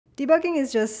Debugging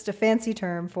is just a fancy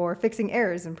term for fixing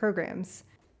errors in programs.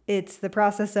 It's the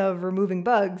process of removing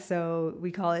bugs, so we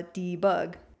call it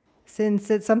debug. Since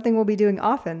it's something we'll be doing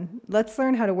often, let's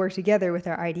learn how to work together with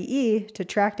our IDE to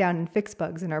track down and fix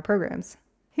bugs in our programs.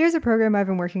 Here's a program I've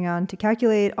been working on to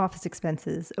calculate office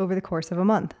expenses over the course of a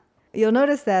month. You'll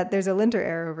notice that there's a linter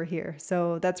error over here,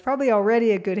 so that's probably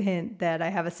already a good hint that I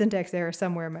have a syntax error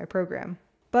somewhere in my program.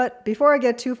 But before I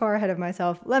get too far ahead of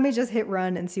myself, let me just hit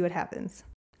run and see what happens.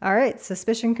 Alright,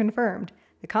 suspicion confirmed.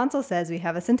 The console says we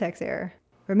have a syntax error.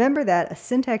 Remember that a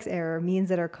syntax error means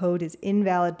that our code is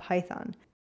invalid Python.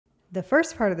 The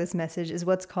first part of this message is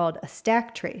what's called a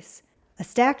stack trace. A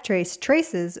stack trace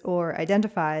traces, or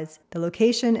identifies, the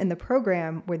location in the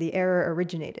program where the error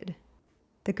originated.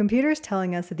 The computer is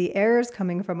telling us that the error is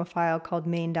coming from a file called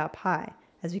main.py.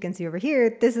 As we can see over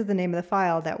here, this is the name of the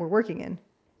file that we're working in.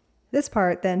 This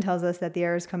part then tells us that the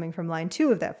error is coming from line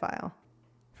 2 of that file.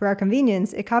 For our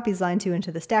convenience, it copies line 2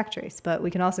 into the stack trace, but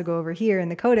we can also go over here in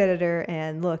the code editor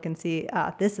and look and see,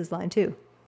 this is line 2.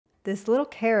 This little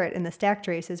caret in the stack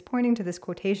trace is pointing to this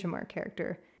quotation mark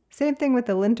character. Same thing with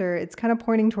the linter, it's kind of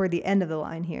pointing toward the end of the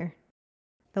line here.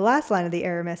 The last line of the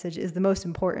error message is the most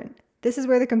important. This is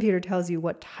where the computer tells you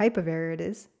what type of error it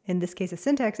is, in this case a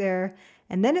syntax error,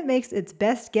 and then it makes its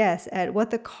best guess at what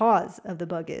the cause of the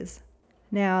bug is.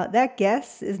 Now, that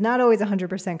guess is not always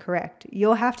 100% correct.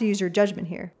 You'll have to use your judgment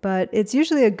here, but it's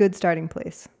usually a good starting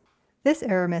place. This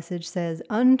error message says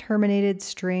unterminated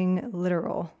string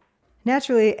literal.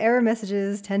 Naturally, error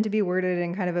messages tend to be worded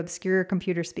in kind of obscure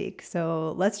computer speak,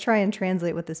 so let's try and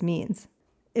translate what this means.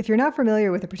 If you're not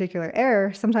familiar with a particular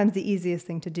error, sometimes the easiest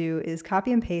thing to do is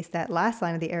copy and paste that last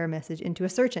line of the error message into a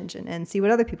search engine and see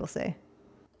what other people say.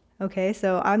 Okay,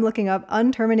 so I'm looking up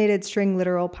unterminated string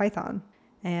literal Python.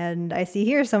 And I see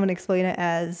here someone explain it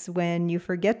as when you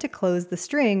forget to close the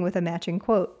string with a matching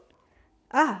quote.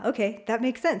 Okay, that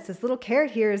makes sense. This little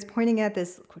caret here is pointing at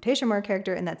this quotation mark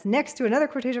character, and that's next to another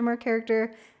quotation mark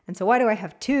character. And so why do I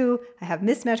have two? I have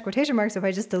mismatched quotation marks. So if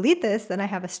I just delete this, then I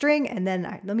have a string, and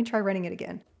then let me try running it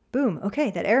again. Boom, okay,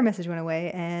 that error message went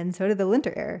away, and so did the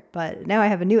linter error, but now I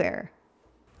have a new error.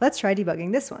 Let's try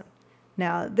debugging this one.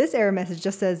 Now, this error message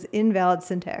just says invalid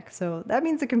syntax, so that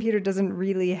means the computer doesn't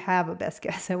really have a best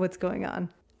guess at what's going on.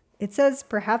 It says,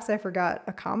 perhaps I forgot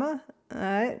a comma?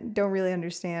 I don't really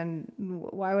understand.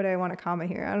 Why would I want a comma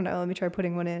here? I don't know, let me try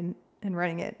putting one in and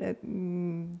running it.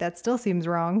 That still seems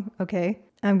wrong. Okay,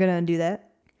 I'm gonna undo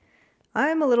that.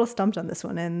 I'm a little stumped on this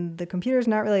one, and the computer's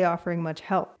not really offering much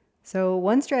help. So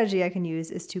one strategy I can use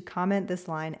is to comment this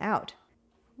line out.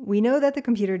 We know that the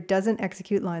computer doesn't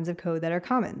execute lines of code that are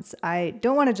comments. I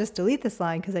don't want to just delete this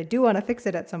line because I do want to fix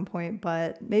it at some point,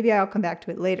 but maybe I'll come back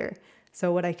to it later.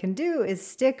 So what I can do is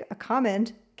stick a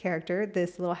comment character,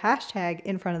 this little hashtag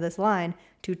in front of this line,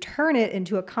 to turn it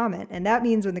into a comment, and that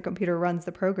means when the computer runs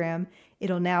the program,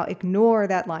 it'll now ignore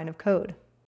that line of code.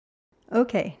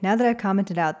 Okay, now that I've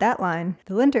commented out that line,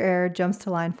 the linter error jumps to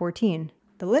line 14.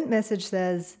 The lint message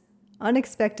says,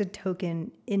 unexpected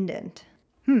token indent.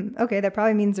 Okay, that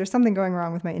probably means there's something going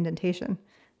wrong with my indentation.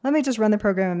 Let me just run the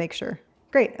program and make sure.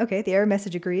 Great, okay, the error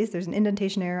message agrees. There's an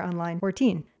indentation error on line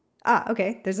 14.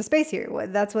 Okay, there's a space here.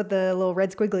 That's what the little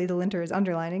red squiggly the linter is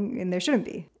underlining, and there shouldn't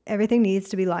be. Everything needs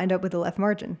to be lined up with the left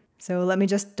margin. So let me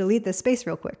just delete this space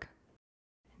real quick.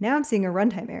 Now I'm seeing a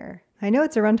runtime error. I know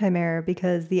it's a runtime error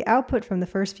because the output from the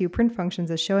first few print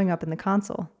functions is showing up in the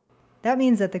console. That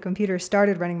means that the computer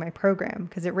started running my program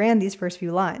because it ran these first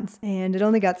few lines, and it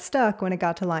only got stuck when it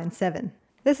got to line 7.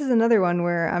 This is another one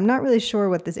where I'm not really sure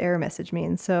what this error message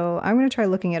means, so I'm going to try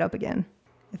looking it up again.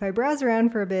 If I browse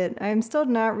around for a bit, I'm still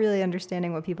not really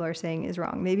understanding what people are saying is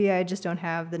wrong. Maybe I just don't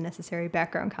have the necessary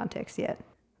background context yet.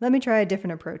 Let me try a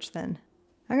different approach then.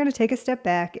 I'm going to take a step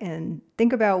back and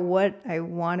think about what I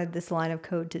wanted this line of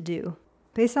code to do.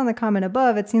 Based on the comment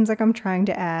above, it seems like I'm trying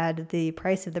to add the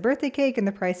price of the birthday cake and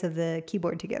the price of the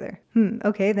keyboard together.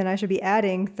 Okay, then I should be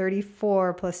adding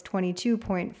 34 plus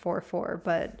 22.44,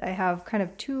 but I have kind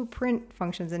of two print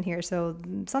functions in here, so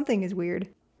something is weird.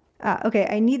 Okay,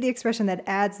 I need the expression that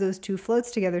adds those two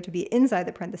floats together to be inside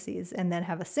the parentheses, and then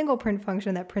have a single print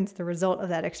function that prints the result of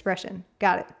that expression.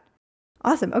 Got it.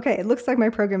 Awesome, okay, it looks like my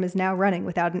program is now running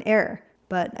without an error.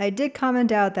 But I did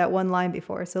comment out that one line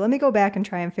before, so let me go back and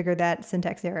try and figure that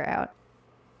syntax error out.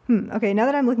 Okay, now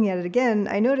that I'm looking at it again,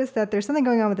 I noticed that there's something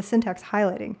going on with the syntax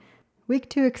highlighting. Week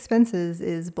 2 expenses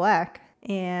is black,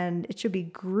 and it should be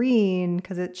green,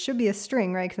 because it should be a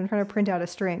string, right? Because I'm trying to print out a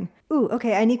string.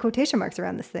 Okay, I need quotation marks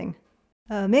around this thing.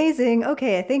 Amazing,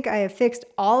 okay, I think I have fixed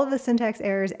all of the syntax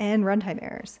errors and runtime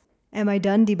errors. Am I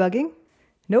done debugging?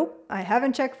 Nope, I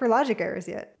haven't checked for logic errors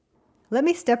yet. Let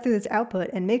me step through this output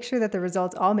and make sure that the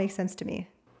results all make sense to me.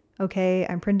 Okay,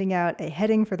 I'm printing out a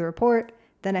heading for the report.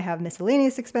 Then I have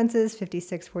miscellaneous expenses,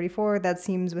 5644. That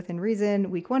seems within reason.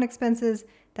 Week 1 expenses.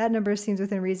 That number seems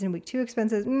within reason. Week 2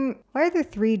 expenses. Why are there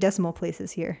 3 decimal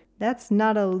places here? That's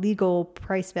not a legal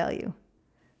price value.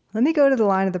 Let me go to the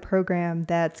line of the program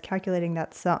that's calculating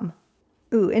that sum.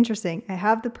 Ooh, interesting. I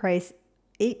have the price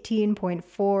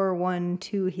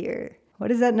 18.412 here.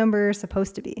 What is that number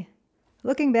supposed to be?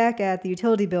 Looking back at the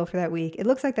utility bill for that week, it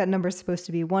looks like that number is supposed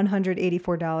to be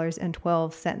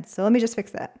 $184.12. So let me just fix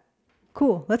that.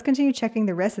 Cool, let's continue checking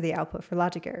the rest of the output for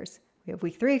logic errors. We have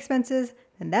week 3 expenses,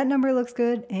 and that number looks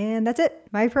good, and that's it.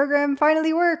 My program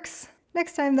finally works.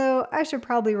 Next time though, I should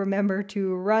probably remember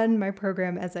to run my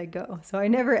program as I go, so I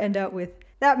never end up with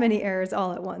that many errors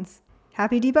all at once.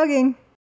 Happy debugging!